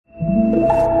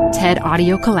TED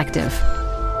Audio Collective.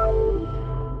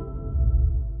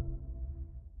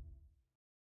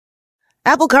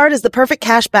 Apple Card is the perfect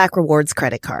cash back rewards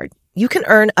credit card. You can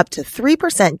earn up to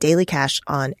 3% daily cash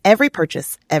on every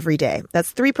purchase every day.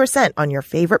 That's 3% on your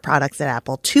favorite products at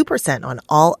Apple, 2% on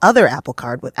all other Apple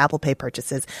Card with Apple Pay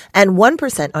purchases, and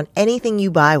 1% on anything you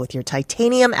buy with your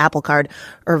titanium Apple Card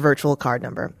or virtual card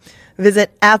number.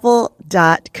 Visit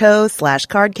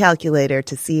apple.co/card calculator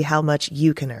to see how much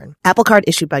you can earn. Apple Card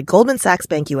issued by Goldman Sachs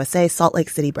Bank USA, Salt Lake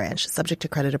City branch. Subject to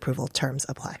credit approval. Terms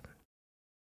apply.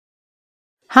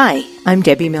 Hi, I'm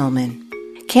Debbie Millman.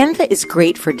 Canva is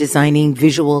great for designing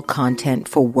visual content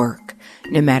for work,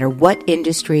 no matter what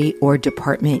industry or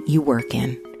department you work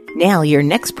in. Nail your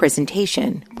next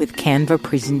presentation with Canva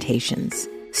Presentations.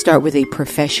 Start with a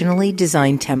professionally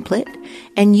designed template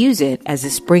and use it as a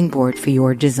springboard for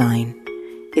your design.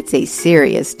 It's a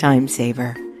serious time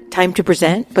saver. Time to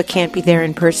present but can't be there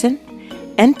in person?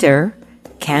 Enter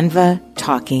Canva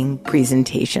Talking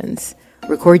Presentations.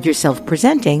 Record yourself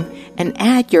presenting and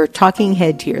add your talking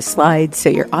head to your slides so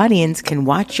your audience can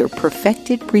watch your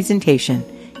perfected presentation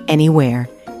anywhere,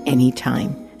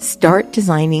 anytime. Start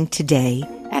designing today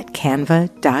at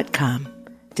canva.com.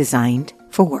 Designed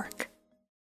for work.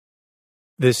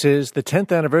 This is the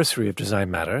 10th anniversary of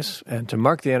Design Matters, and to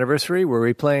mark the anniversary,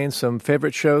 we're replaying some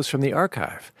favorite shows from the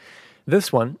archive.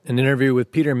 This one, an interview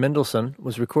with Peter Mendelsohn,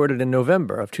 was recorded in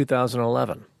November of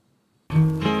 2011.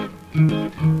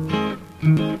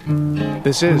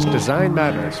 This is Design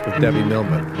Matters with Debbie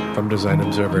Millman from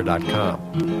DesignObserver.com.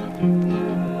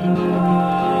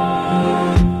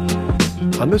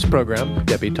 On this program,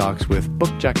 Debbie talks with book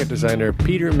jacket designer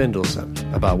Peter Mendelsohn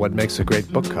about what makes a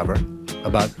great book cover,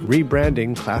 about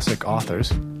rebranding classic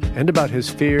authors, and about his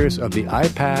fears of the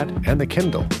iPad and the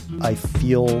Kindle. I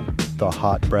feel the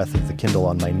hot breath of the Kindle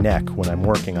on my neck when I'm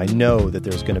working. I know that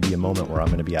there's going to be a moment where I'm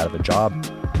going to be out of a job.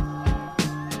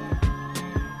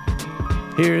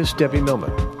 Here's Debbie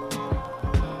Millman.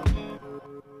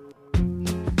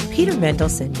 Peter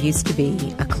Mendelsohn used to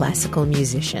be a classical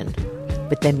musician,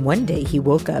 but then one day he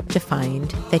woke up to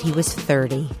find that he was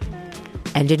 30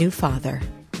 and a new father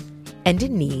and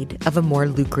in need of a more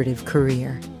lucrative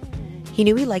career. He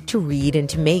knew he liked to read and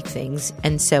to make things,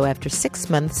 and so after 6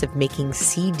 months of making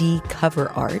CD cover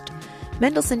art,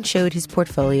 Mendelsohn showed his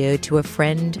portfolio to a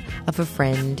friend of a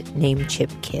friend named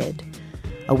Chip Kidd.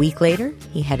 A week later,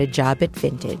 he had a job at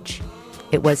Vintage.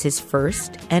 It was his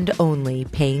first and only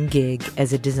paying gig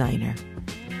as a designer.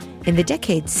 In the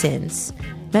decades since,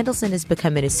 Mendelsohn has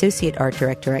become an associate art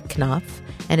director at Knopf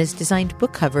and has designed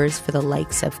book covers for the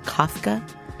likes of Kafka,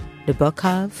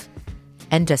 Nabokov,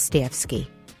 and Dostoevsky.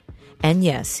 And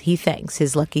yes, he thanks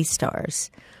his lucky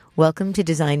stars. Welcome to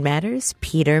Design Matters,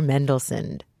 Peter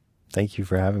Mendelsohn. Thank you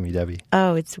for having me, Debbie.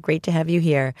 Oh, it's great to have you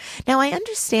here. Now, I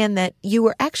understand that you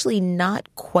were actually not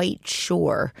quite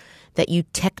sure that you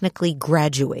technically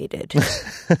graduated.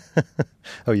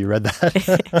 Oh, you read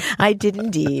that? I did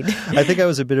indeed. I think I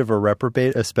was a bit of a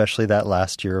reprobate, especially that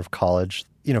last year of college.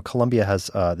 You know, Columbia has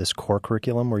this core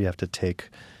curriculum where you have to take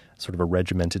sort of a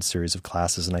regimented series of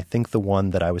classes. And I think the one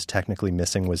that I was technically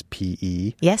missing was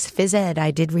PE. Yes, phys ed.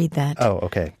 I did read that. Oh,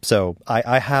 okay. So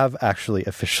I have actually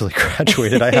officially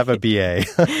graduated. I have a BA.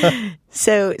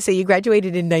 So you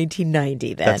graduated in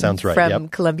 1990 then. That sounds right, From yep.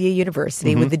 Columbia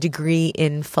University with a degree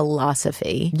in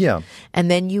philosophy. Yeah. And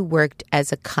then you worked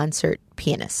as a concert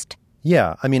pianist.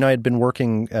 Yeah. I mean, I had been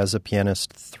working as a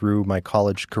pianist through my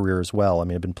college career as well. I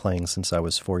mean, I've been playing since I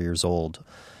was 4 years old.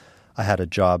 I had a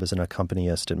job as an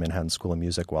accompanist at Manhattan School of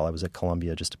Music while I was at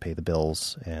Columbia just to pay the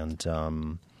bills.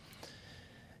 And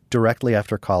directly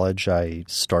after college, I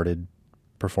started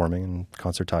performing and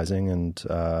concertizing. And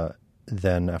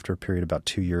then after a period of about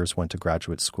 2 years, went to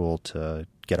graduate school to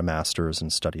get a master's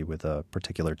and study with a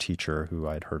particular teacher who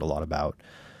I'd heard a lot about.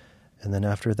 And then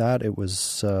after that, it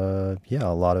was, a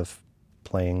lot of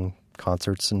playing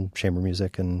concerts and chamber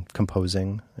music and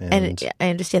composing. And I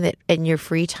understand that in your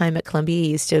free time at Columbia, you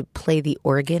used to play the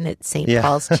organ at St.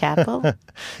 Paul's Chapel.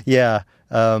 Yeah.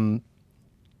 That's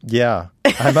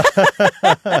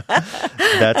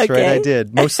right, I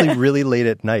did. Mostly really late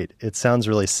at night. It sounds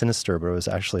really sinister, but it was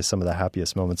actually some of the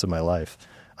happiest moments of my life.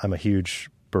 I'm a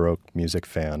huge Baroque music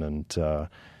fan, and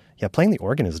playing the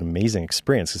organ is an amazing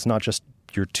experience. It's not just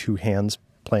your two hands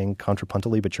playing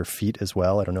contrapuntally, but your feet as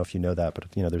well. I don't know if you know that, but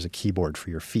there's a keyboard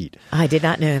for your feet. I did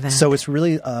not know that. So it's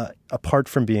really, apart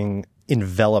from being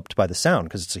enveloped by the sound,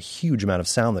 because it's a huge amount of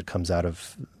sound that comes out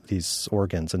of these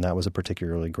organs, and that was a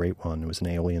particularly great one. It was an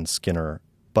Aeolian Skinner,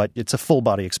 but it's a full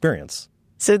body experience.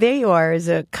 So there you are as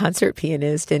a concert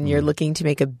pianist, and you're looking to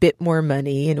make a bit more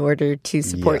money in order to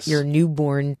support your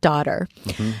newborn daughter.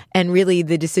 Mm-hmm. And really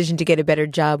the decision to get a better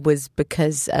job was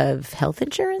because of health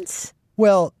insurance?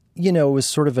 Well, it was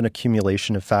sort of an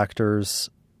accumulation of factors.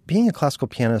 Being a classical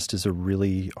pianist is a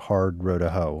really hard row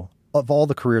to hoe. Of all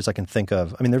the careers I can think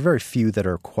of, there are very few that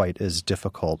are quite as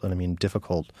difficult. And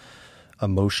difficult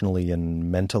emotionally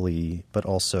and mentally, but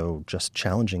also just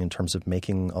challenging in terms of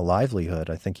making a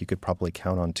livelihood. I think you could probably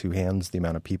count on two hands the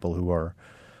amount of people who are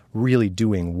really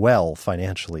doing well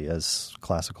financially as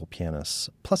classical pianists.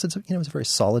 Plus, it's it was a very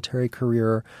solitary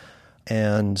career,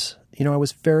 and I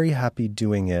was very happy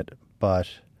doing it. But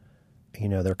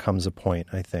there comes a point,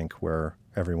 I think, where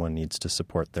everyone needs to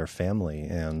support their family,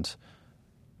 and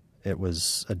it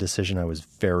was a decision I was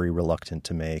very reluctant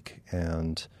to make,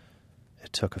 and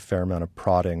it took a fair amount of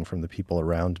prodding from the people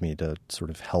around me to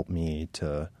sort of help me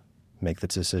to make the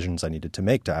decisions I needed to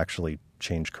make to actually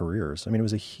change careers. It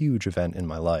was a huge event in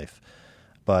my life,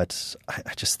 but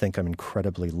I just think I'm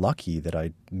incredibly lucky that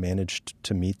I managed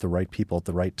to meet the right people at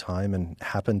the right time and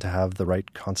happened to have the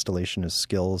right constellation of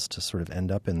skills to sort of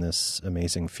end up in this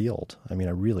amazing field. I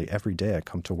really, every day I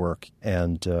come to work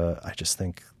and I just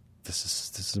think this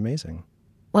is amazing.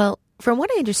 Well, from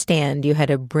what I understand, you had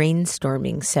a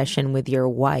brainstorming session with your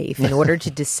wife in order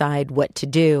to decide what to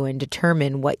do and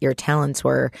determine what your talents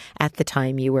were at the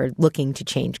time you were looking to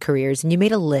change careers. And you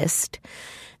made a list,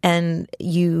 and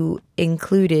you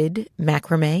included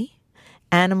macrame,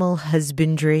 animal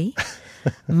husbandry,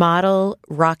 model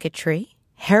rocketry,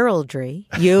 heraldry,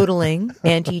 yodeling,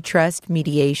 antitrust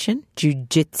mediation,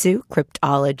 jiu-jitsu,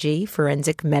 cryptology,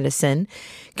 forensic medicine,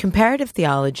 comparative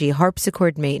theology,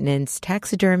 harpsichord maintenance,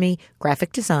 taxidermy,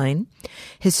 graphic design,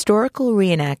 historical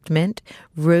reenactment,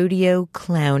 rodeo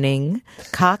clowning,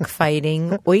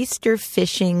 cockfighting, oyster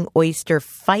fishing, oyster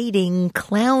fighting,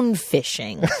 clown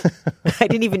fishing. I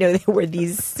didn't even know there were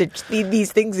these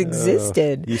things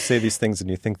existed. You say these things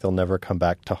and you think they'll never come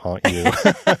back to haunt you.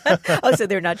 Oh, so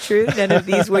they're not true? None of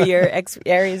these were your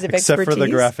areas of expertise? Except for the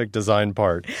graphic design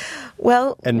part.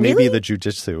 Well, and maybe the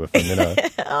jiu-jitsu if I'm in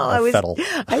a fettle.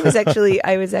 I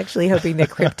was actually hoping that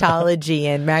cryptology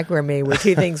and macrame were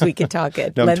two things we could talk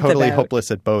at length I'm totally about.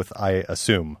 hopeless at both, I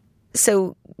assume.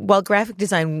 So while graphic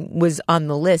design was on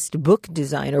the list, book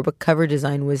design or book cover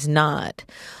design was not.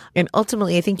 And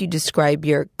ultimately, I think you describe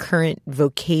your current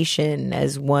vocation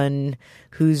as one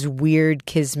whose weird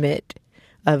kismet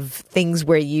of things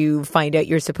where you find out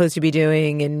you're supposed to be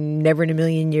doing and never in a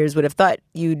million years would have thought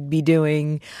you'd be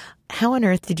doing. How on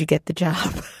earth did you get the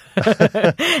job?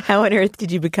 How on earth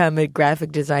did you become a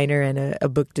graphic designer and a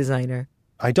book designer?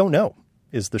 I don't know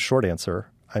is the short answer.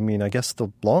 I guess the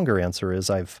longer answer is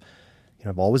I've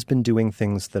always been doing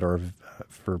things that are,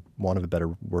 for want of a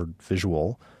better word,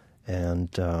 visual, and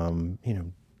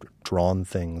drawn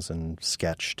things and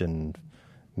sketched and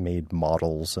made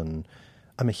models. And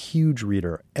I'm a huge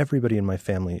reader. Everybody in my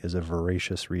family is a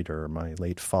voracious reader. My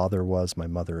late father was, my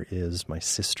mother is, my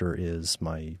sister is,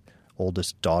 my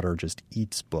oldest daughter just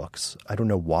eats books. I don't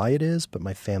know why it is, but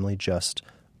my family just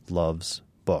loves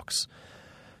books.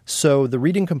 So the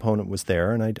reading component was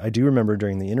there, and I do remember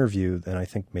during the interview, and I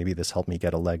think maybe this helped me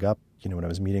get a leg up, when I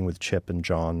was meeting with Chip and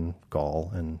John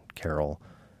Gall and Carol,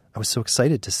 I was so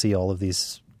excited to see all of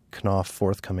these Knopf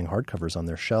forthcoming hardcovers on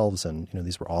their shelves, and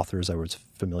these were authors I was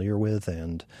familiar with,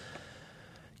 and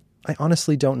I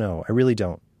honestly don't know. I really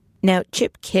don't. Now,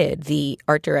 Chip Kidd, the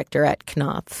art director at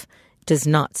Knopf, does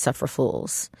not suffer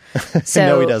fools. So,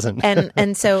 no, he doesn't.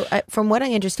 and so from what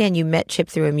I understand, you met Chip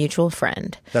through a mutual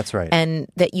friend. That's right. And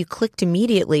that you clicked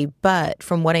immediately, but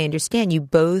from what I understand, you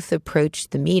both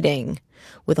approached the meeting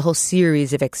with a whole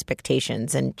series of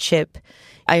expectations. And Chip,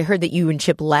 I heard that you and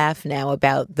Chip laugh now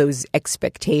about those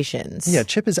expectations. Yeah,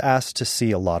 Chip is asked to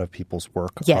see a lot of people's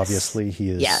work. Yes. Obviously,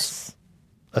 he is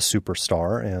a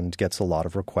superstar and gets a lot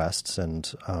of requests,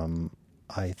 and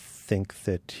I think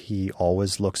that he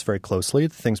always looks very closely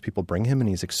at the things people bring him, and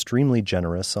he's extremely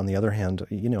generous. On the other hand,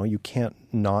 you can't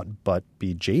not but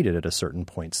be jaded at a certain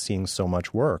point seeing so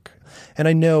much work. And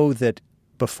I know that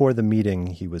before the meeting,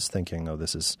 he was thinking, oh,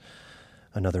 this is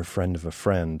another friend of a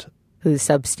friend. Whose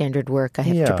substandard work I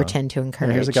have to pretend to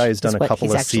encourage. And here's a guy who's done a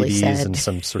couple of CDs said. And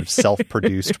some sort of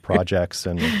self-produced projects,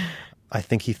 and I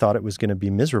think he thought it was going to be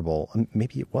miserable.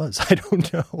 Maybe it was. I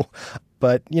don't know.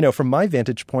 But, from my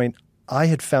vantage point, I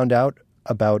had found out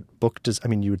about book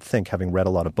design. You would think, having read a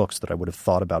lot of books, that I would have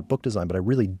thought about book design, but I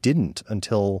really didn't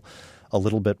until a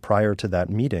little bit prior to that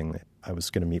meeting. I was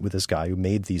going to meet with this guy who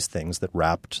made these things that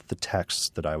wrapped the texts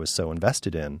that I was so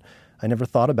invested in. I never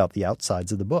thought about the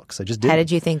outsides of the books. I just didn't. How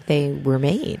did you think they were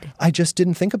made? I just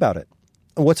didn't think about it.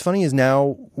 What's funny is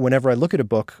now, whenever I look at a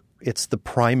book, it's the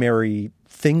primary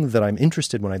thing that I'm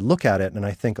interested in when I look at it, and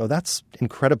I think, oh, that's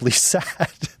incredibly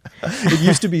sad. It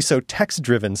used to be so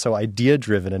text-driven, so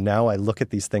idea-driven, and now I look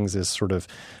at these things as sort of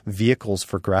vehicles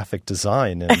for graphic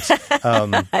design. And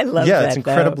I love yeah, that, it's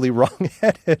incredibly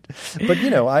wrong-headed. But,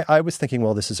 I was thinking,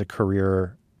 well, this is a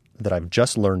career that I've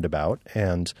just learned about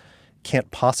and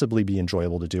can't possibly be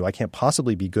enjoyable to do. I can't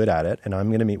possibly be good at it, and I'm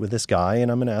going to meet with this guy,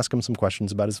 and I'm going to ask him some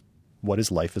questions about what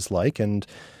his life is like, and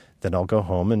then I'll go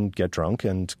home and get drunk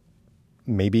and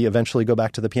maybe eventually go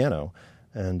back to the piano.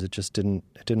 And it just didn't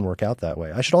work out that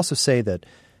way. I should also say that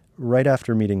right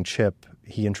after meeting Chip,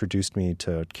 he introduced me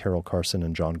to Carol Carson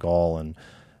and John Gall. And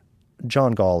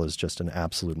John Gall is just an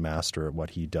absolute master at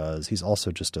what he does. He's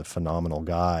also just a phenomenal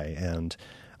guy. And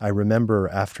I remember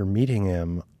after meeting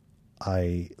him,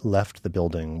 I left the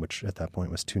building, which at that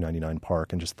point was 299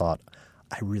 Park, and just thought,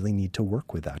 I really need to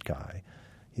work with that guy.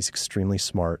 He's extremely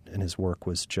smart, and his work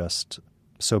was just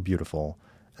so beautiful.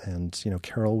 And,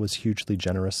 Carol was hugely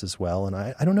generous as well. And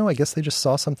I don't know, I guess they just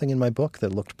saw something in my book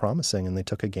that looked promising, and they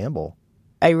took a gamble.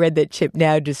 I read that Chip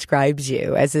now describes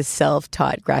you as a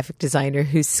self-taught graphic designer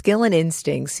whose skill and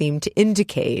instinct seem to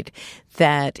indicate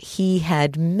that he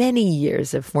had many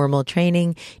years of formal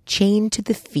training chained to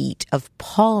the feet of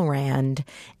Paul Rand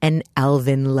and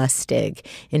Alvin Lustig.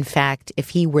 In fact, if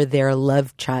he were their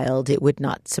love child, it would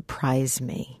not surprise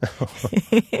me.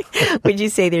 Would you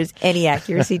say there's any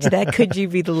accuracy to that? Could you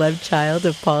be the love child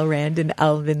of Paul Rand and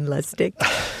Alvin Lustig?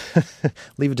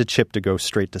 Leave it to Chip to go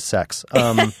straight to sex.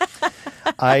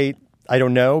 I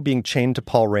don't know. Being chained to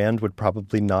Paul Rand would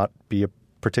probably not be a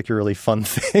particularly fun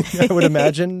thing, I would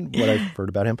imagine, what I've heard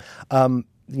about him.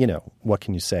 What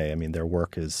can you say? I mean, their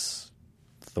work is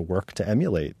the work to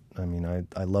emulate. I mean,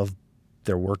 I love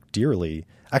their work dearly.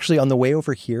 Actually, on the way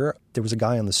over here, there was a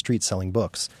guy on the street selling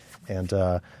books, and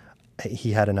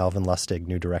he had an Alvin Lustig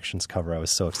New Directions cover. I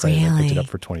was so excited. Really? I picked it up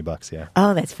for $20, yeah.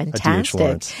 Oh, that's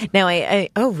fantastic. Now,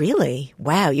 oh, really?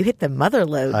 Wow, you hit the mother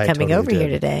load coming totally over did. here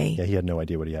today. Yeah, he had no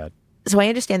idea what he had. So I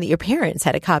understand that your parents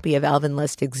had a copy of Alvin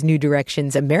Lustig's New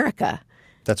Directions America.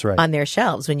 That's right. On their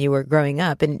shelves when you were growing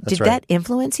up. And That's did that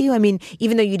influence you? I mean,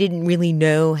 even though you didn't really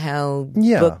know how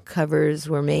book covers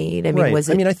were made, I mean, was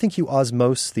it? I mean, I think you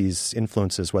osmose these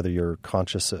influences, whether you're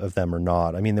conscious of them or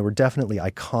not. I mean, there were definitely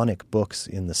iconic books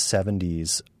in the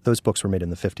 70s. Those books were made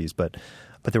in the 50s, but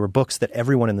there were books that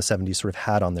everyone in the 70s sort of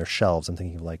had on their shelves. I'm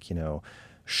thinking like,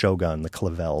 Shogun, the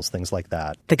Clavels, things like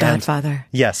that. The Godfather.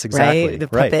 Yes, exactly. Right? The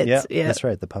puppets. Right. Yeah, that's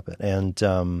right, the puppet. And,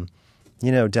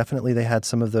 definitely they had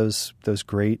some of those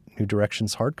great New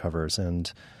Directions hardcovers.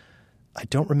 And I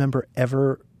don't remember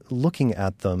ever looking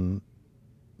at them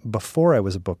before I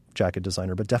was a book jacket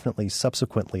designer, but definitely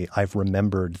subsequently I've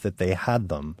remembered that they had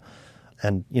them.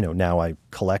 And, now I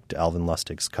collect Alvin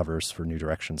Lustig's covers for New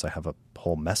Directions. I have a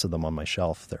whole mess of them on my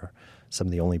shelf. They're some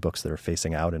of the only books that are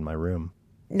facing out in my room.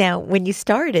 Now, when you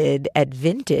started at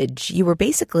Vintage, you were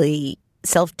basically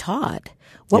self-taught.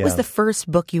 What was the first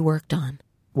book you worked on?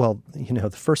 Well, the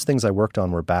first things I worked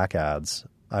on were back ads.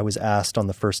 I was asked on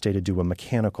the first day to do a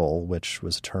mechanical, which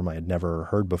was a term I had never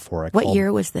heard before. What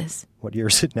year was this? What year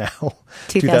is it now?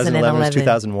 2011 was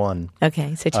 2001.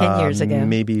 Okay, so 10 years ago.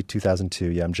 Maybe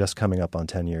 2002. Yeah, I'm just coming up on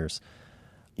 10 years.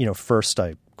 First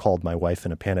I called my wife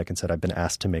in a panic and said, I've been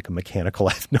asked to make a mechanical.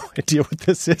 I have no idea what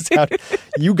this is.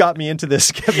 You got me into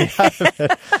this. Get me out of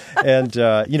it. And,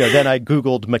 then I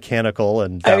Googled mechanical,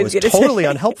 and that was totally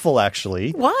unhelpful,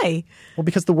 actually. Why? Well,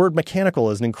 because the word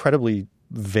mechanical is an incredibly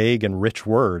vague and rich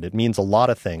word. It means a lot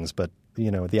of things, but,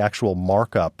 the actual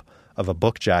markup of a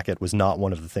book jacket was not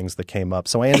one of the things that came up.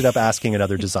 So I ended up asking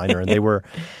another designer, and they were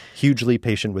hugely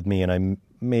patient with me, and I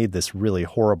made this really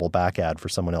horrible back ad for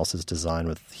someone else's design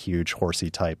with huge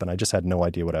horsey type, and I just had no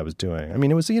idea what I was doing. I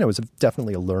mean, it was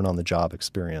definitely a learn-on-the-job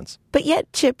experience. But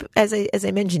yet, Chip, as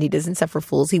I mentioned, he doesn't suffer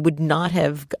fools. He would not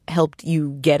have helped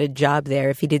you get a job there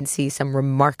if he didn't see some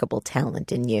remarkable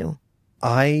talent in you.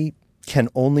 I can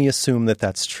only assume that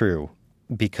that's true,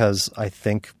 because I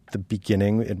think the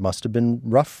beginning, it must have been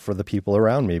rough for the people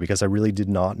around me because I really did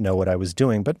not know what I was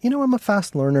doing. But, I'm a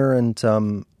fast learner,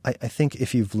 and I think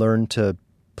if you've learned to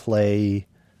play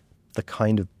the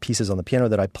kind of pieces on the piano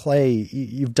that I play,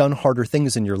 you've done harder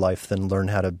things in your life than learn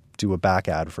how to do a back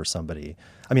ad for somebody.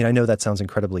 I mean, I know that sounds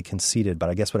incredibly conceited, but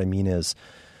I guess what I mean is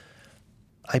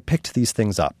I picked these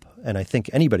things up, and I think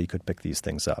anybody could pick these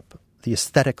things up. The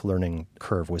aesthetic learning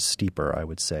curve was steeper, I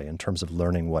would say, in terms of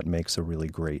learning what makes a really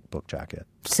great book jacket.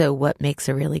 So what makes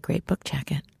a really great book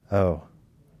jacket? Oh,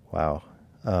 wow.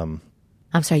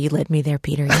 I'm sorry, you led me there,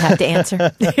 Peter. You have to answer.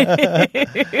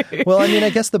 Well, I mean, I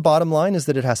guess the bottom line is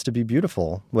that it has to be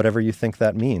beautiful, whatever you think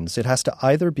that means. It has to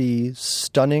either be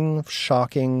stunning,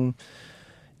 shocking.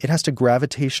 It has to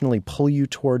gravitationally pull you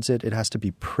towards it. It has to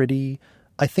be pretty.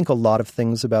 I think a lot of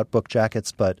things about book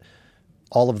jackets, but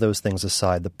all of those things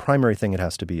aside, the primary thing it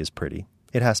has to be is pretty.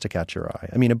 It has to catch your eye.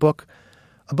 I mean, a book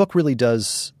really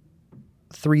does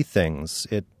three things.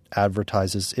 It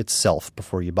advertises itself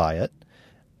before you buy it.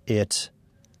 It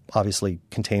obviously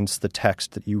contains the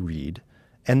text that you read,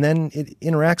 and then it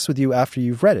interacts with you after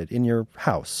you've read it in your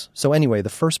house. So anyway, the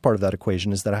first part of that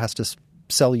equation is that it has to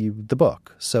sell you the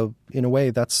book. So in a way,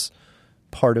 that's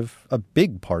a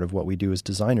big part of what we do as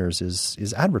designers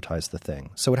is advertise the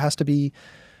thing. So it has to be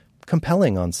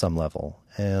compelling on some level.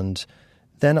 And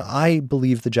then I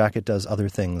believe the jacket does other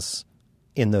things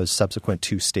in those subsequent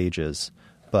two stages,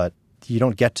 but you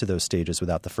don't get to those stages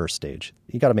without the first stage.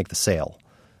 You got to make the sale.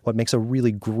 What makes a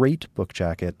really great book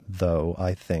jacket, though,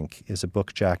 I think, is a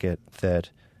book jacket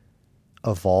that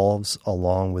evolves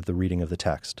along with the reading of the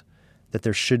text. That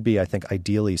there should be, I think,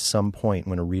 ideally some point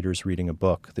when a reader's reading a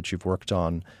book that you've worked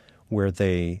on where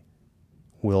they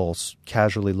will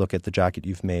casually look at the jacket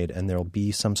you've made and there'll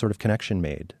be some sort of connection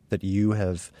made, that you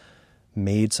have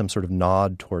made some sort of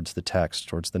nod towards the text,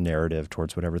 towards the narrative,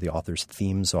 towards whatever the author's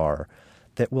themes are,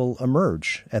 that will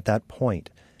emerge at that point.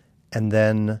 And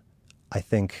then I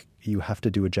think you have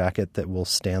to do a jacket that will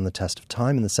stand the test of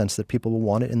time in the sense that people will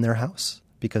want it in their house,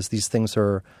 because these things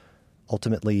are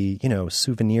ultimately,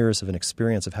 souvenirs of an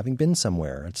experience of having been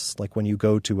somewhere. It's like when you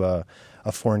go to a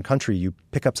foreign country, you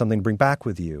pick up something to bring back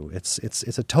with you.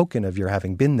 It's a token of your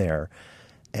having been there,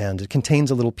 and it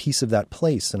contains a little piece of that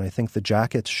place. And I think the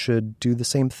jackets should do the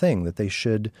same thing, that they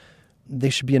should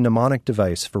be a mnemonic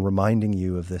device for reminding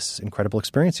you of this incredible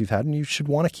experience you've had, and you should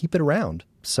want to keep it around.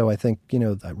 So I think,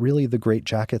 really the great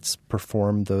jackets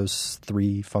perform those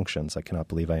three functions. I cannot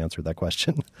believe I answered that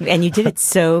question. And you did it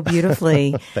so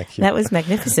beautifully. Thank you. That was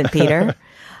magnificent, Peter.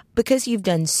 Because you've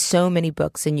done so many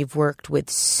books and you've worked with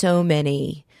so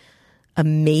many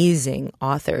amazing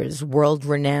authors,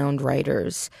 world-renowned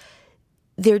writers,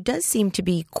 there does seem to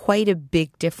be quite a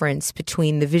big difference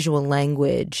between the visual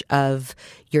language of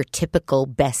your typical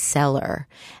bestseller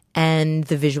and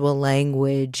the visual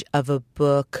language of a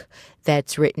book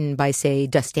that's written by, say,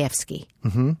 Dostoevsky.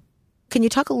 Mm-hmm. Can you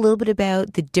talk a little bit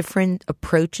about the different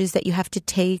approaches that you have to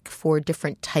take for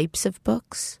different types of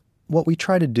books? What we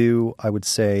try to do, I would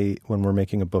say, when we're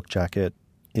making a book jacket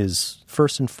is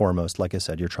first and foremost, like I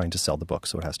said, you're trying to sell the book,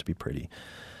 so it has to be pretty.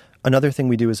 Another thing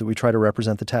we do is that we try to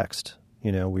represent the text.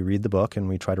 We read the book and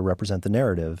we try to represent the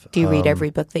narrative. Do you read every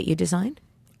book that you design?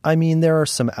 I mean, there are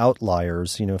some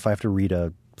outliers. If I have to read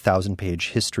a 1,000-page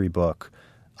history book,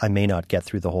 I may not get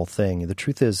through the whole thing. The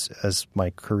truth is, as my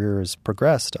career has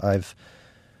progressed, I've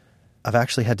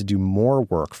actually had to do more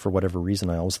work for whatever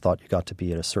reason. I always thought you got to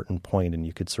be at a certain point and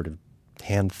you could sort of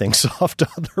hand things off to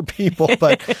other people.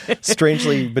 But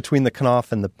strangely, between the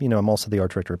Knopf and I'm also the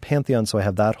art director of Pantheon, so I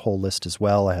have that whole list as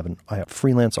well. I have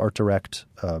freelance art direct,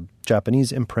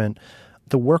 Japanese imprint.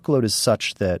 The workload is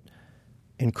such that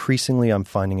increasingly I'm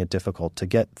finding it difficult to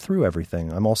get through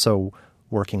everything. I'm also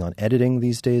working on editing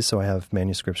these days, so I have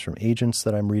manuscripts from agents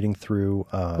that I'm reading through.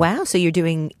 Wow, so you're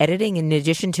doing editing in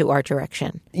addition to art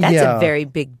direction. That's a very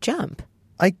big jump.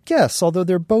 I guess, although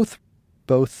they're both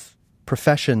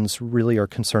professions really are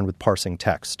concerned with parsing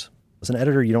text. As an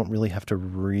editor, you don't really have to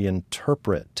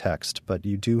reinterpret text, but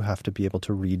you do have to be able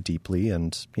to read deeply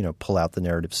and, pull out the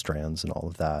narrative strands and all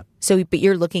of that. So, but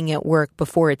you're looking at work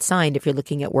before it's signed if you're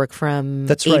looking at work from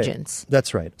agents.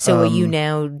 That's right. So are you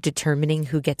now determining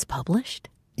who gets published?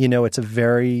 It's a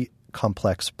very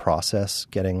complex process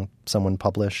getting someone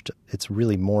published. It's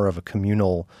really more of a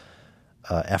communal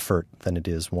effort than it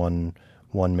is one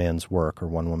man's work or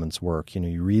one woman's work.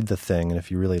 You read the thing, and if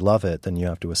you really love it, then you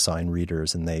have to assign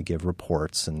readers, and they give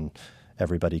reports, and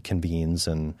everybody convenes.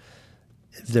 And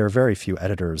there are very few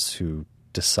editors who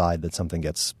decide that something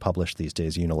gets published these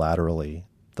days unilaterally,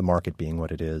 the market being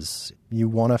what it is. You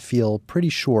want to feel pretty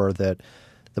sure that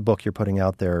the book you're putting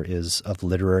out there is of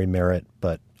literary merit,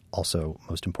 but also,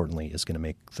 most importantly, is going to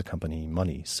make the company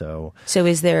money. So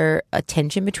is there a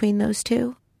tension between those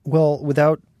two? Well,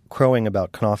 without crowing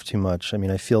about Knopf too much, I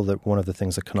mean, I feel that one of the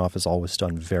things that Knopf has always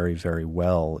done very, very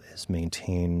well is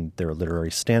maintain their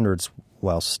literary standards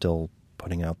while still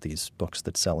putting out these books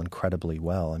that sell incredibly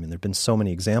well. I mean, there have been so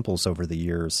many examples over the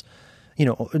years.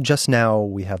 Just now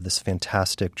we have this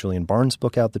fantastic Julian Barnes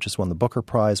book out that just won the Booker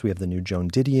Prize. We have the new Joan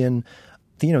Didion.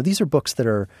 These are books that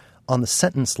are on the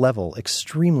sentence level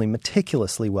extremely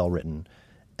meticulously well written,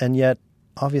 and yet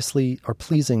obviously are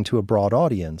pleasing to a broad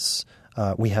audience.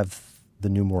 We have the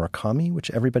new Murakami,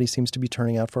 which everybody seems to be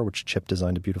turning out for, which Chip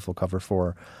designed a beautiful cover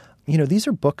for. These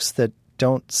are books that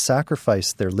don't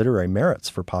sacrifice their literary merits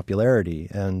for popularity.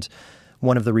 And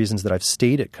one of the reasons that I've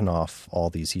stayed at Knopf all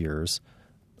these years,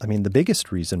 the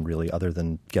biggest reason really, other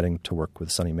than getting to work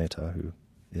with Sunny Mehta, who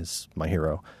is my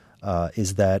hero,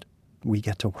 is that we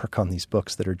get to work on these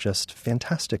books that are just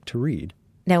fantastic to read.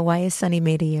 Now, why is Sunny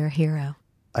Mehta your hero?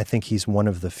 I think he's one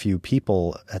of the few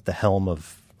people at the helm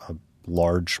of a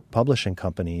large publishing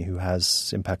company who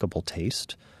has impeccable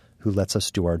taste, who lets us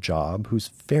do our job, who's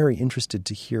very interested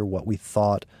to hear what we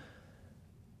thought,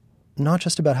 not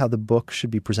just about how the book should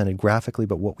be presented graphically,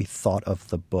 but what we thought of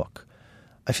the book.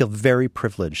 I feel very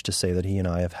privileged to say that he and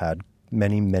I have had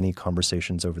many, many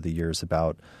conversations over the years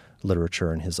about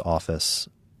literature in his office.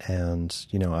 And,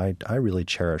 I really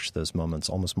cherish those moments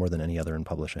almost more than any other in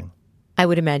publishing. I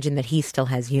would imagine that he still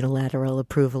has unilateral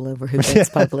approval over who gets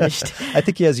published. I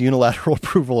think he has unilateral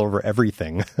approval over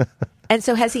everything. And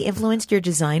so has he influenced your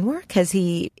design work? Has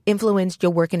he influenced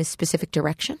your work in a specific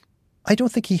direction? I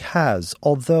don't think he has,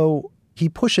 although he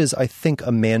pushes, I think,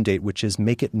 a mandate, which is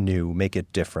make it new, make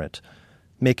it different,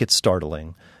 make it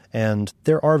startling. And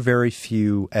there are very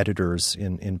few editors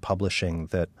in publishing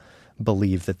that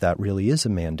believe that that really is a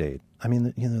mandate.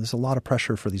 There's a lot of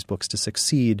pressure for these books to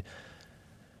succeed,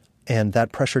 and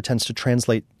that pressure tends to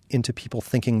translate into people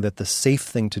thinking that the safe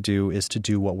thing to do is to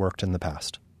do what worked in the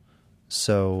past.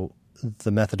 So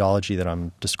the methodology that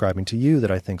I'm describing to you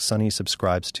that I think Sunny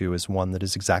subscribes to is one that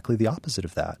is exactly the opposite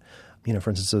of that. For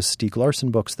instance, those Stieg Larsson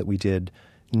books that we did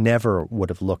never would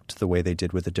have looked the way they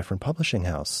did with a different publishing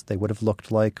house. They would have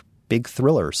looked like big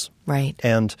thrillers. Right.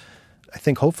 And I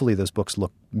think hopefully those books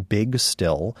look big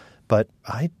still, but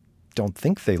I don't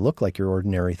think they look like your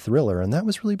ordinary thriller. And that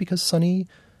was really because Sunny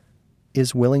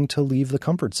is willing to leave the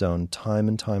comfort zone time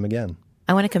and time again.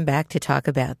 I want to come back to talk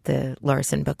about the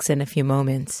Larsson books in a few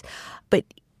moments. But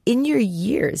in your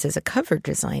years as a cover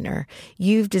designer,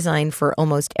 you've designed for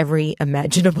almost every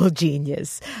imaginable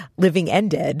genius, living and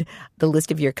dead. The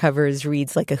list of your covers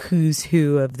reads like a who's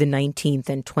who of the 19th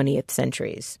and 20th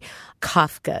centuries.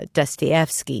 Kafka,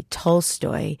 Dostoevsky,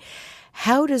 Tolstoy.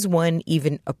 How does one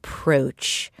even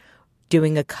approach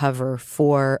doing a cover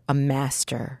for a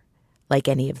master like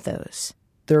any of those?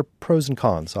 There are pros and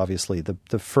cons, obviously.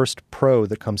 The first pro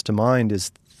that comes to mind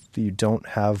is that you don't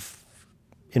have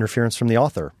interference from the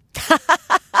author.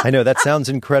 I know that sounds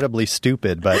incredibly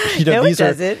stupid, but No, these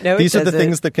are the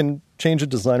things that can change a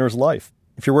designer's life.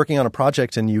 If you're working on a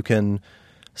project and you can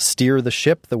steer the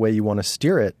ship the way you want to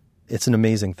steer it, it's an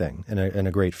amazing thing and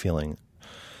a great feeling.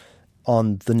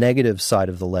 On the negative side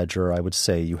of the ledger, I would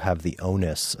say you have the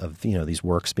onus of these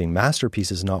works being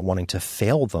masterpieces, not wanting to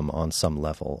fail them on some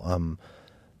level.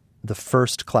 The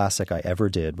first classic I ever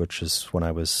did, which is when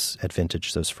I was at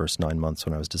Vintage, those first 9 months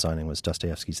when I was designing, was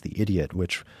Dostoevsky's The Idiot,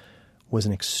 which was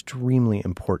an extremely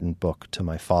important book to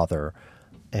my father.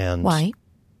 And why?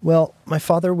 Well, my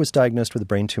father was diagnosed with a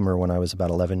brain tumor when I was about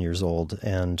 11 years old.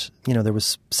 And, there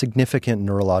was significant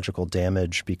neurological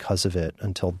damage because of it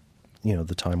until,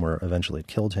 the time where eventually it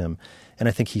killed him. And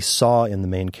I think he saw in the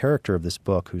main character of this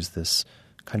book, who's this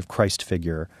kind of Christ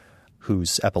figure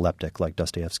who's epileptic like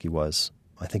Dostoevsky was,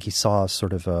 I think he saw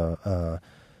sort of a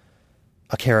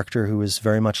character who was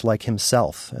very much like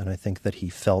himself. And I think that he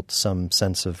felt some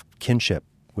sense of kinship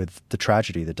with the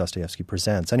tragedy that Dostoevsky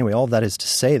presents. Anyway, all that is to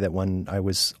say that when I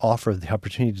was offered the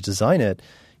opportunity to design it,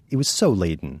 it was so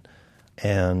laden.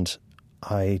 And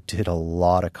I did a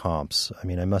lot of comps.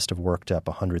 I must have worked up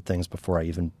 100 things before I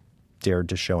even dared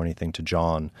to show anything to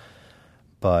John.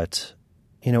 But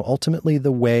ultimately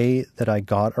the way that I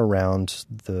got around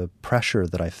the pressure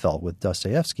that I felt with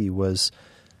Dostoevsky was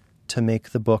to make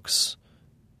the books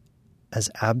as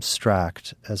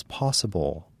abstract as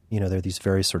possible. They're these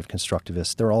very sort of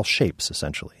constructivist, they're all shapes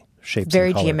essentially. Shapes very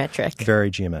and color. geometric.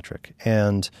 Very geometric.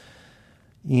 And,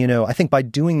 I think by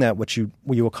doing that, what you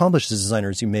accomplish as a designer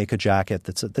is you make a jacket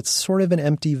that's sort of an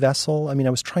empty vessel. I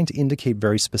was trying to indicate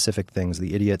very specific things.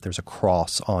 The Idiot, there's a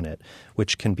cross on it,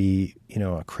 which can be,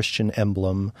 a Christian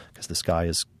emblem, because this guy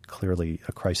is clearly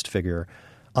a Christ figure.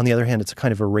 On the other hand, it's a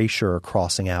kind of erasure or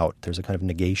crossing out. There's a kind of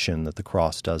negation that the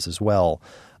cross does as well.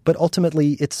 But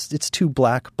ultimately, it's two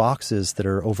black boxes that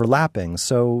are overlapping,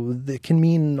 so it can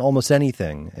mean almost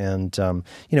anything. And,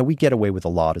 we get away with a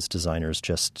lot as designers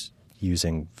just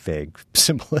using vague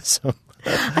symbolism.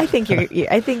 I think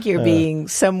you're being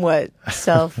somewhat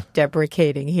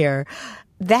self-deprecating here.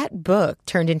 That book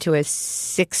turned into a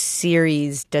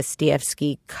 6-series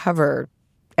Dostoevsky cover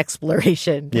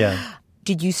exploration. Yeah.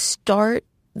 Did you start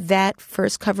that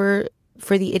first cover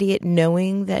for The Idiot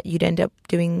knowing that you'd end up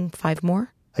doing 5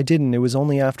 more? I didn't. It was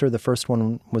only after the first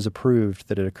one was approved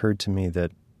that it occurred to me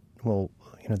that, well,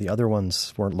 the other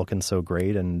ones weren't looking so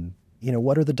great. And,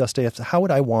 what are the Dostoevskys? How would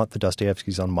I want the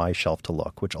Dostoevskys on my shelf to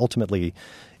look? Which ultimately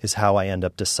is how I end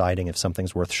up deciding if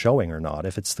something's worth showing or not.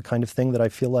 If it's the kind of thing that I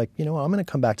feel like, I'm going to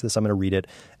come back to this, I'm going to read it.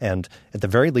 And at the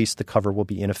very least, the cover will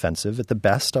be inoffensive. At the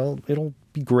best, it'll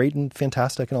be great and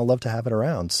fantastic, and I'll love to have it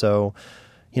around. So,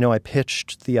 I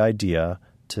pitched the idea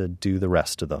to do the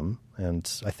rest of them.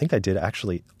 And I think I did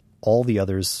actually all the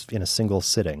others in a single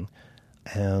sitting.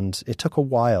 And it took a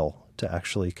while to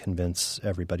actually convince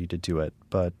everybody to do it.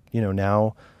 But,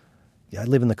 now I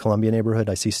live in the Columbia neighborhood.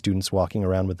 I see students walking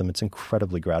around with them. It's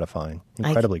incredibly gratifying.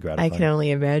 I can only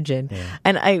imagine. Yeah.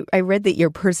 And I read that your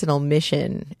personal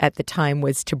mission at the time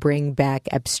was to bring back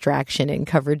abstraction in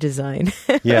cover design.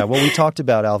 Yeah, well, we talked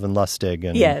about Alvin Lustig.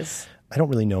 And yes. I don't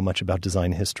really know much about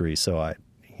design history, so I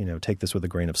take this with a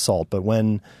grain of salt. But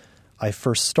when I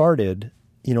first started,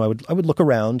 I would look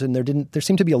around, and there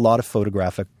seemed to be a lot of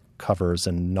photographic covers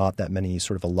and not that many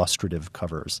sort of illustrative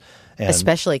covers. And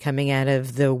especially coming out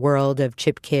of the world of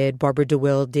Chip Kidd, Barbara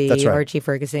DeWilde, right. Archie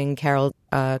Ferguson, Carol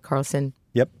Carlson.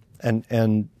 Yep.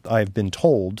 And I've been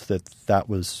told that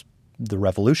was the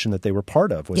revolution that they were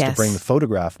part of, was yes. to bring the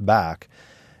photograph back.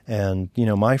 And,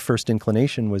 my first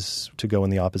inclination was to go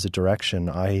in the opposite direction.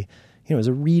 As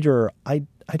a reader, I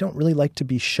don't really like to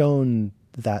be shown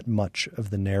that much of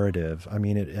the narrative. I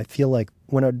mean, I feel like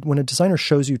when a designer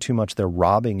shows you too much, they're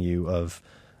robbing you of,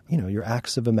 your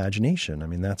acts of imagination. I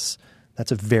mean, that's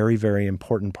a very, very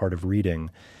important part of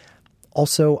reading.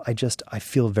 Also, I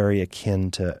feel very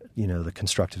akin to, the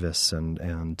constructivists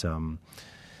and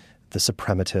the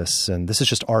suprematists. And this is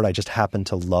just art I just happen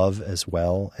to love as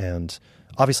well. And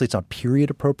obviously, it's not period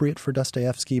appropriate for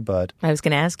Dostoevsky, but I was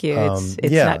going to ask you, it's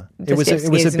yeah, not. It was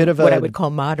a bit of what I would call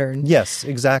modern. Yes,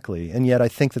 exactly. And yet, I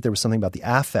think that there was something about the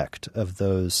affect of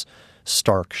those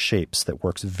stark shapes that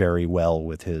works very well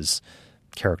with his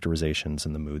characterizations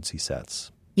and the moods he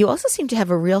sets. You also seem to have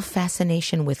a real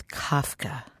fascination with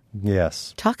Kafka.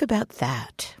 Yes. Talk about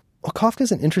that. Well,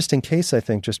 Kafka's an interesting case, I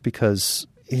think, just because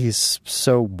he's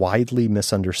so widely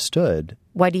misunderstood.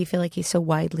 Why do you feel like he's so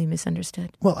widely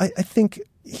misunderstood? Well, I think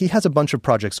he has a bunch of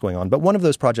projects going on, but one of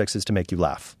those projects is to make you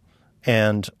laugh.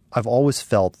 And I've always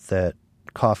felt that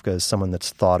Kafka is someone that's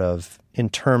thought of in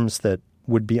terms that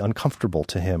would be uncomfortable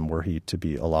to him were he to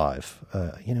be alive.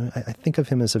 I think of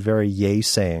him as a very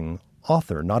yay-saying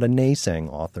author, not a nay-saying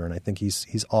author. And I think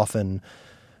he's often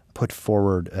put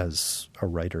forward as a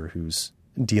writer who's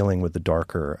dealing with the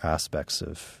darker aspects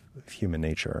of human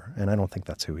nature. And I don't think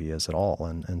that's who he is at all.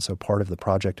 And so part of the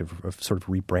project of sort of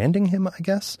rebranding him, I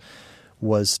guess,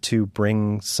 was to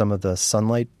bring some of the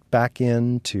sunlight back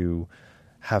in, to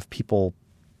have people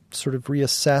sort of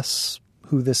reassess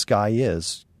who this guy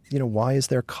is. Why is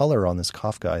there color on this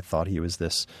Kafka? I thought he was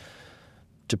this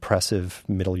depressive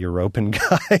Middle European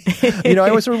guy. I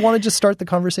always sort of wanted to start the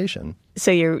conversation.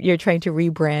 So you're trying to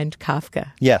rebrand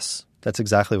Kafka? Yes. That's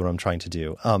exactly what I'm trying to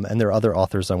do. And there are other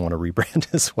authors I want to rebrand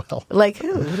as well. Like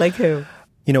who?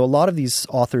 A lot of these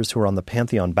authors who are on the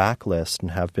Pantheon backlist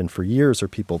and have been for years are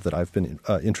people that I've been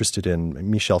interested in.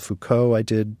 Michel Foucault I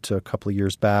did a couple of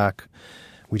years back.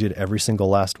 We did every single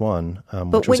last one,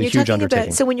 which was a huge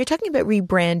undertaking. So when you're talking about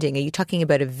rebranding, are you talking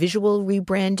about a visual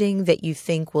rebranding that you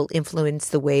think will influence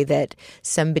the way that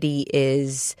somebody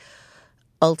is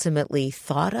ultimately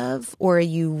thought of, or are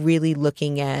you really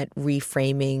looking at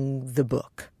reframing the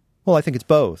book? Well, I think it's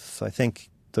both. I think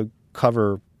the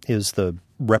cover is the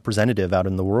representative out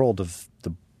in the world of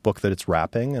the book that it's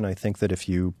wrapping, and I think that if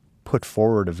you put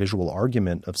forward a visual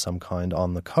argument of some kind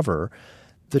on the cover,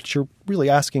 that you're really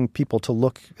asking people to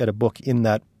look at a book in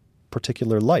that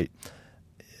particular light.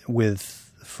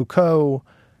 With Foucault,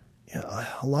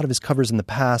 a lot of his covers in the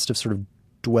past have sort of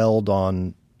dwelled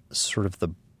on sort of the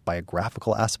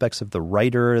biographical aspects of the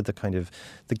writer, the kind of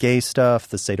the gay stuff,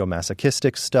 the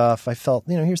sadomasochistic stuff. I felt,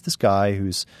 here's this guy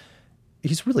he's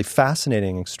really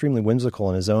fascinating, extremely whimsical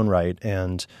in his own right,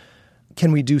 and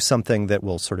can we do something that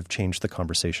will sort of change the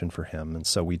conversation for him? And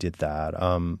so we did that.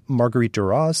 Marguerite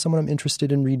Duras is someone I'm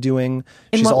interested in redoing.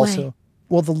 In what way?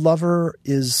 Well, The Lover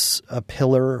is a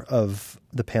pillar of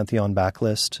the Pantheon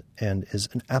backlist and is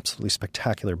an absolutely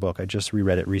spectacular book. I just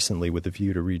reread it recently with a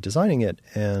view to redesigning it.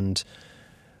 And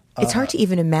it's hard to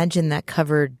even imagine that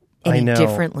cover any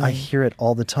differently. I hear it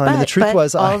all the time. And the truth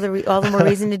was, all the more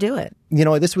reason to do it.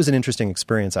 This was an interesting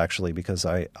experience, actually, because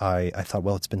I thought,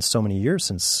 well, it's been so many years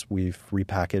since we've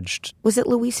repackaged. Was it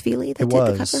Louise Feely that did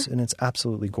the cover? And it's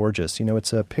absolutely gorgeous.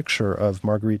 It's a picture of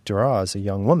Marguerite Duras, a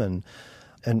young woman.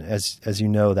 And as you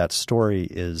know, that story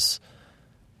is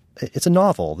it's a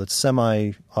novel that's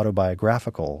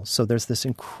semi-autobiographical. So there's this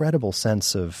incredible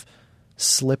sense of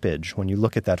slippage when you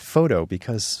look at that photo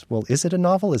because, well, is it a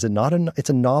novel? Is it not? It's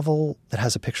a novel that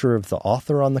has a picture of the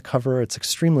author on the cover. It's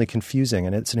extremely confusing,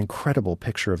 and it's an incredible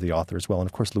picture of the author as well. And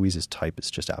of course, Louise's type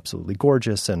is just absolutely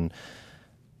gorgeous. And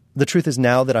the truth is,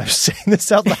 now that I'm saying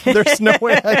this out loud, there's no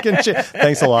way I can change.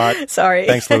 Thanks a lot. Sorry.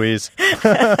 Thanks, Louise.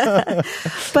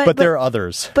 but there are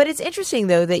others. But it's interesting,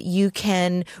 though, that you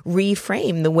can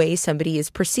reframe the way somebody is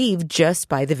perceived just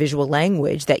by the visual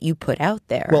language that you put out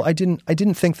there. Well, I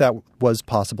didn't think that was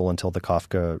possible until the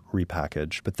Kafka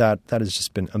repackage, but that has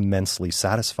just been immensely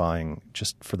satisfying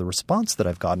just for the response that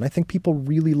I've gotten. I think people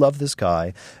really love this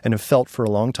guy and have felt for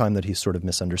a long time that he's sort of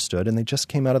misunderstood, and they just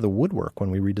came out of the woodwork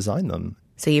when we redesigned them.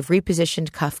 So you've repositioned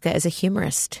Kafka as a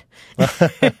humorist.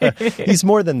 He's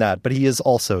more than that, but he is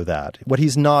also that. What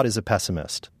he's not is a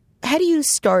pessimist. How do you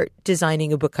start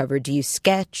designing a book cover? Do you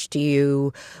sketch? Do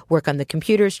you work on the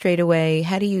computer straight away?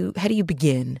 How do you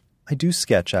begin? I do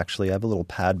sketch, actually. I have a little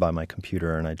pad by my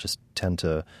computer, and I just tend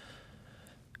to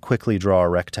quickly draw a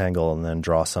rectangle and then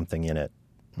draw something in it,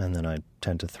 and then I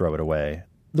tend to throw it away.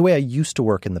 The way I used to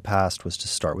work in the past was to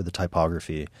start with the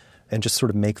typography and just sort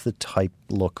of make the type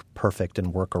look perfect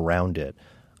and work around it.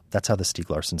 That's how the Stieg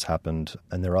Larssons happened,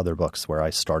 and there are other books where I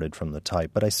started from the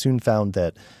type. But I soon found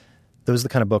that those are the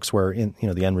kind of books where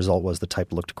the end result was the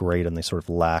type looked great and they sort of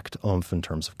lacked oomph in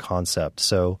terms of concept.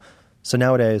 So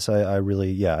nowadays I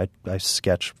really, I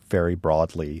sketch very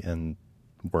broadly and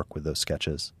work with those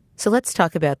sketches. So let's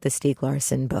talk about the Stieg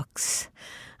Larsson books.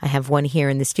 I have one here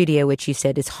in the studio, which you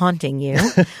said is haunting you.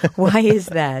 Why is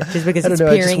that? Just because it's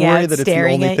peering out, staring at you? I just worry that it's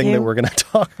the only thing that we're going to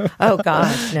talk about. Oh,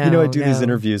 gosh, no. I do these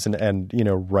interviews and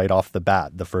right off the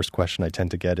bat, the first question I tend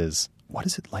to get is, what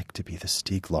is it like to be the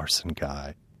Stieg Larsson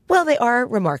guy? Well, they are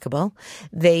remarkable.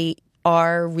 They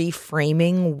are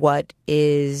reframing what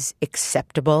is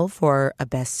acceptable for a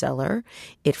bestseller.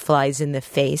 It flies in the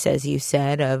face, as you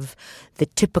said, of the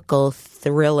typical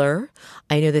thriller.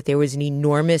 I know that there was an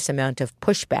enormous amount of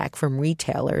pushback from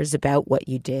retailers about what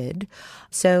you did.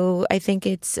 So I think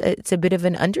it's a bit of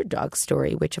an underdog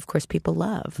story, which of course people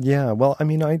love. Yeah, well, I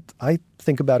mean, I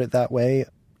think about it that way.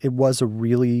 It was a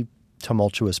really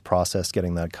tumultuous process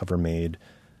getting that cover made.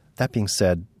 That being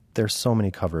said, there's so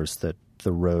many covers that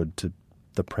the road to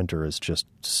the printer is just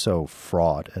so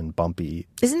fraught and bumpy.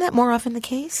 Isn't that more often the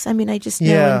case? I mean, I just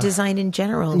know in design in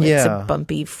general, it's a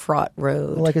bumpy, fraught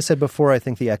road. Well, like I said before, I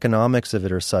think the economics of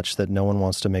it are such that no one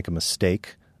wants to make a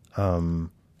mistake. And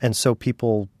so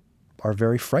people are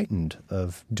very frightened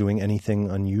of doing anything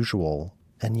unusual.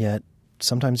 And yet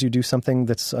sometimes you do something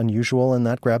that's unusual and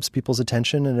that grabs people's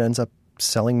attention and it ends up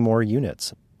selling more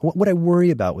units. What I worry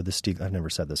about with the Stieg, I've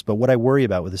never said this, but what I worry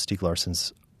about with the Stieg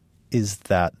Larssons is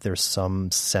that there's some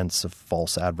sense of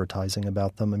false advertising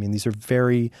about them. I mean, these are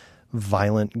very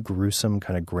violent, gruesome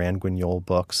kind of Grand Guignol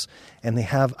books. And they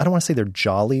have, I don't want to say they're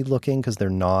jolly looking because they're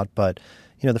not, but,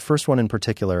 the first one in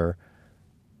particular,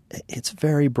 it's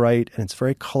very bright and it's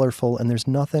very colorful and there's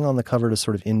nothing on the cover to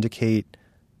sort of indicate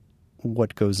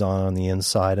what goes on the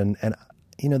inside. And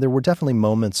there were definitely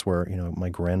moments where, my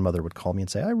grandmother would call me and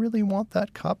say, I really want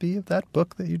that copy of that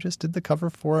book that you just did the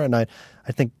cover for. And I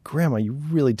think, Grandma, you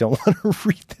really don't want to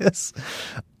read this.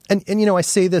 And I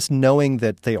say this knowing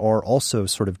that they are also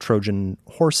sort of Trojan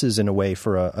horses in a way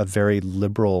for a very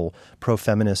liberal,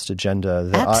 pro-feminist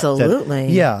agenda.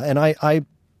 Absolutely. And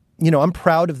I'm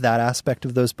proud of that aspect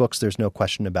of those books. There's no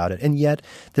question about it. And yet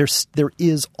there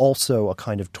is also a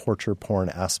kind of torture porn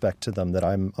aspect to them that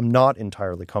I'm not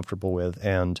entirely comfortable with.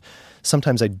 And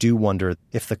sometimes I do wonder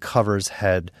if the covers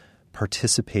had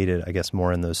participated, I guess,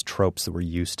 more in those tropes that we're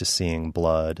used to seeing,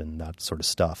 blood and that sort of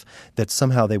stuff, that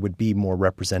somehow they would be more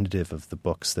representative of the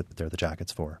books that they're the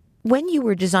jackets for. When you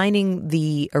were designing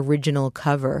the original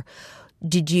cover,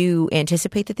 did you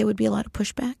anticipate that there would be a lot of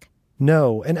pushback?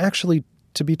 No. And actually,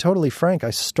 to be totally frank,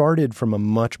 I started from a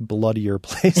much bloodier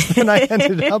place than I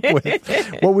ended up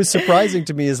with. What was surprising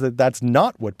to me is that that's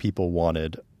not what people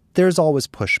wanted. There's always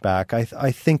pushback.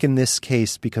 I think in this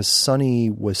case, because Sonny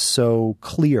was so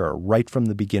clear right from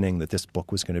the beginning that this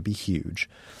book was going to be huge,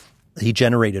 he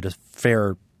generated a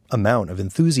fair amount of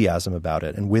enthusiasm about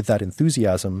it. And with that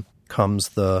enthusiasm comes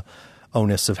the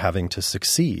onus of having to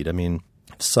succeed. I mean,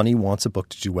 if Sonny wants a book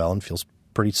to do well and feels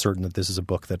pretty certain that this is a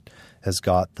book that has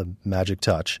got the magic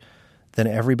touch, then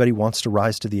everybody wants to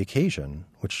rise to the occasion,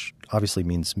 which obviously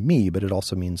means me, but it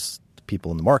also means the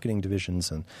people in the marketing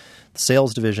divisions and the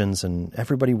sales divisions, and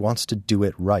everybody wants to do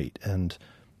it right. And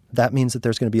that means that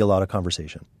there's going to be a lot of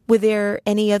conversation. Were there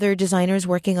any other designers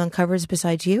working on covers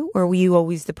besides you, or were you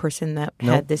always the person that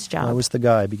had this job? I was the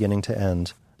guy beginning to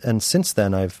end. And since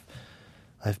then, I've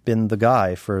I've been the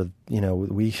guy for,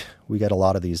 we get a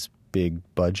lot of these big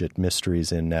budget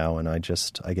mysteries in now, and I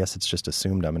guess it's just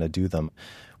assumed I'm going to do them.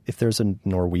 If there's a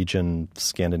Norwegian,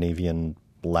 Scandinavian,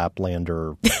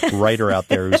 Laplander writer out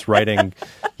there who's writing,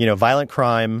 violent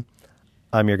crime,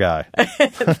 I'm your guy.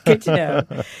 Good to know.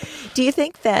 Do you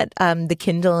think that the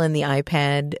Kindle and the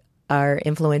iPad are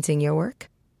influencing your work?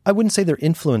 I wouldn't say they're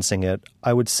influencing it.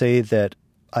 I would say that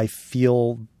I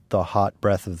feel the hot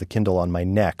breath of the Kindle on my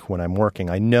neck when I'm working.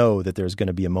 I know that there's going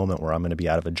to be a moment where I'm going to be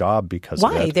out of a job because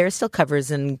of it. Why? There are still covers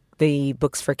in the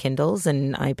books for Kindles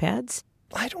and iPads?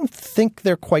 I don't think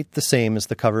they're quite the same as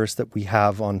the covers that we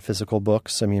have on physical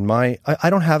books. I mean, I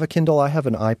don't have a Kindle. I have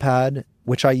an iPad,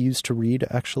 which I use to read,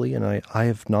 actually, and I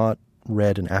have not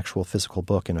read an actual physical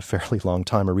book in a fairly long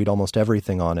time. I read almost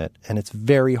everything on it, and it's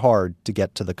very hard to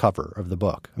get to the cover of the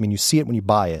book. I mean, you see it when you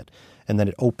buy it, and then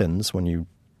it opens when you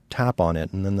tap on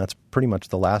it, and then that's pretty much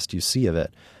the last you see of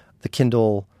it. The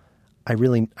Kindle, I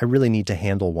really need to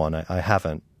handle one. I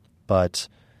haven't. But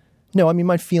no, I mean,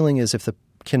 my feeling is if the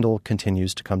Kindle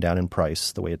continues to come down in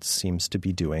price the way it seems to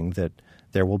be doing, that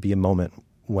there will be a moment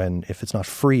when, if it's not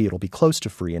free, it'll be close to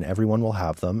free and everyone will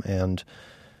have them. And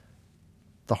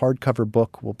the hardcover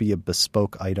book will be a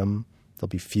bespoke item. There'll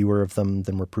be fewer of them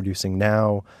than we're producing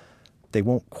now. They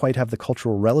won't quite have the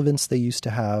cultural relevance they used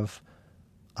to have.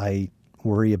 I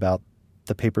worry about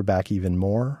the paperback even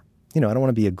more. I don't want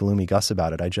to be a gloomy Gus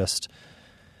about it.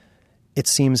 It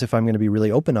seems if I'm going to be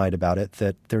really open-eyed about it,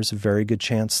 that there's a very good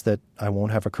chance that I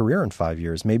won't have a career in 5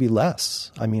 years, maybe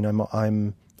less. I mean,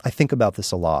 I think about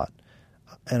this a lot.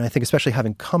 And I think especially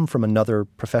having come from another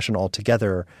profession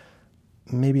altogether,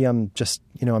 maybe I'm just,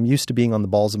 I'm used to being on the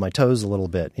balls of my toes a little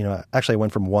bit. Actually I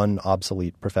went from one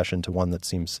obsolete profession to one that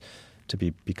seems to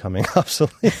be becoming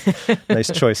obsolete. Nice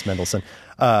choice, Mendelsohn.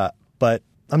 But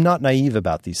I'm not naive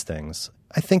about these things.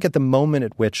 I think at the moment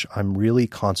at which I'm really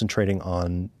concentrating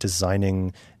on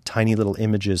designing tiny little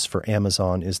images for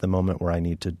Amazon is the moment where I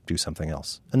need to do something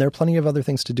else. And there are plenty of other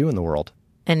things to do in the world.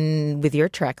 And with your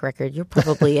track record, you'll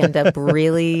probably end up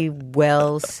really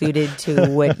well suited to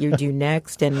what you do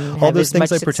next. And have all those as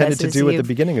things much I pretended to do success at the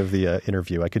beginning of the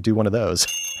interview, I could do one of those.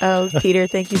 Oh, Peter,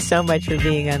 thank you so much for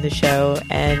being on the show.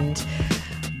 And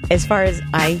as far as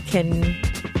I can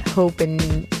hope and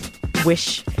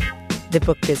wish, the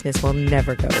book business will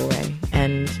never go away.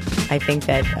 And I think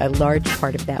that a large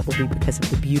part of that will be because of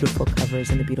the beautiful covers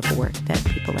and the beautiful work that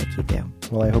people like you do.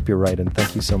 Well, I hope you're right. And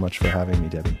thank you so much for having me,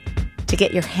 Debbie. To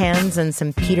get your hands on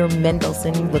some Peter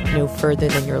Mendelsohn, look no further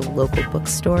than your local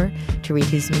bookstore. To read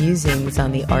his musings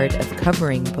on the art of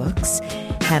covering books,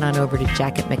 head on over to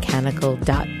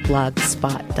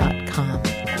jacketmechanical.blogspot.com.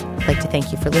 I'd like to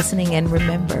thank you for listening, and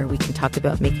remember, we can talk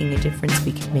about making a difference,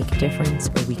 we can make a difference,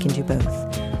 or we can do both.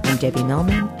 I'm Debbie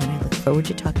Millman, and I look forward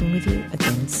to talking with you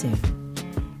again soon.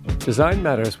 Design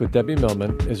Matters with Debbie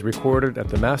Millman is recorded at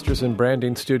the Masters in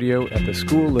Branding Studio at the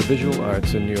School of Visual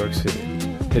Arts in New York City.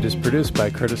 It is produced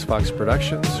by Curtis Fox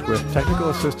Productions with technical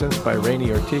assistance by Rainey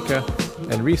Ortica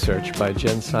and research by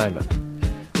Jen Simon.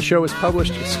 The show is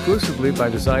published exclusively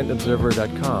by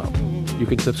DesignObserver.com. You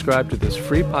can subscribe to this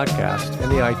free podcast in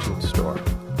the iTunes Store.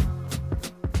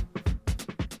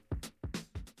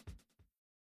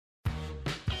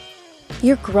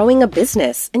 You're growing a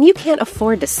business, and you can't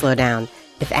afford to slow down.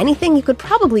 If anything, you could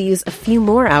probably use a few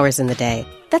more hours in the day.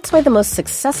 That's why the most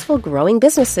successful growing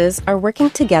businesses are working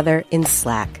together in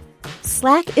Slack.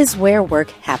 Slack is where work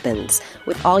happens,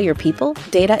 with all your people,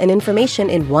 data, and information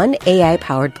in one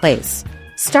AI-powered place.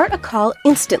 Start a call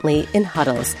instantly in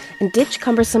huddles and ditch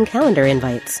cumbersome calendar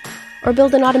invites. Or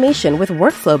build an automation with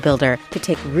Workflow Builder to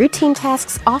take routine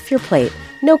tasks off your plate,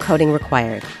 no coding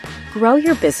required. Grow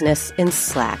your business in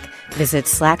Slack. Visit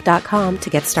slack.com to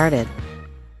get started.